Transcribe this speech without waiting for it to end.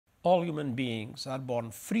all human beings are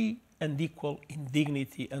born free and equal in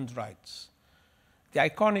dignity and rights. The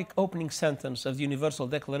iconic opening sentence of the Universal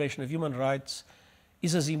Declaration of Human Rights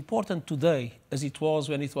is as important today as it was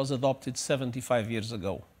when it was adopted 75 years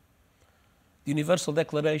ago. The Universal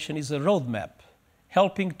Declaration is a roadmap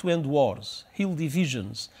helping to end wars, heal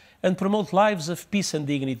divisions, and promote lives of peace and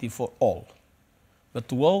dignity for all. But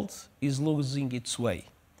the world is losing its way.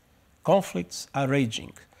 Conflicts are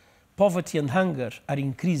raging. Poverty and hunger are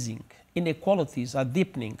increasing. Inequalities are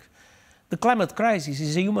deepening. The climate crisis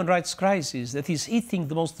is a human rights crisis that is hitting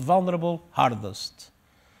the most vulnerable hardest.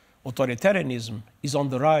 Authoritarianism is on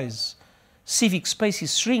the rise. Civic space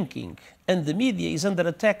is shrinking, and the media is under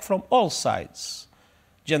attack from all sides.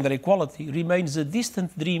 Gender equality remains a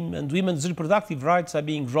distant dream, and women's reproductive rights are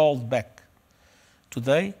being rolled back.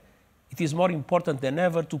 Today, it is more important than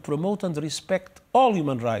ever to promote and respect all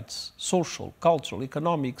human rights, social, cultural,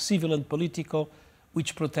 economic, civil and political,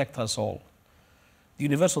 which protect us all. The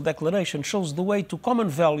Universal Declaration shows the way to common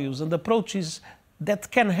values and approaches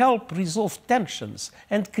that can help resolve tensions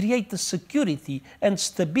and create the security and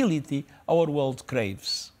stability our world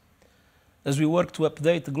craves. As we work to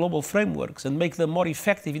update global frameworks and make them more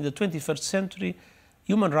effective in the 21st century,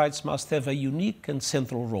 human rights must have a unique and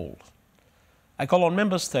central role. I call on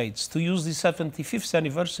Member States to use the 75th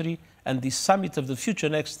anniversary and the Summit of the Future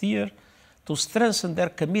next year to strengthen their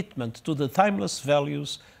commitment to the timeless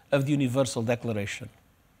values of the Universal Declaration.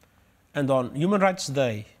 And on Human Rights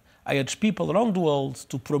Day, I urge people around the world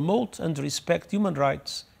to promote and respect human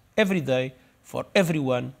rights every day for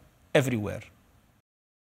everyone, everywhere.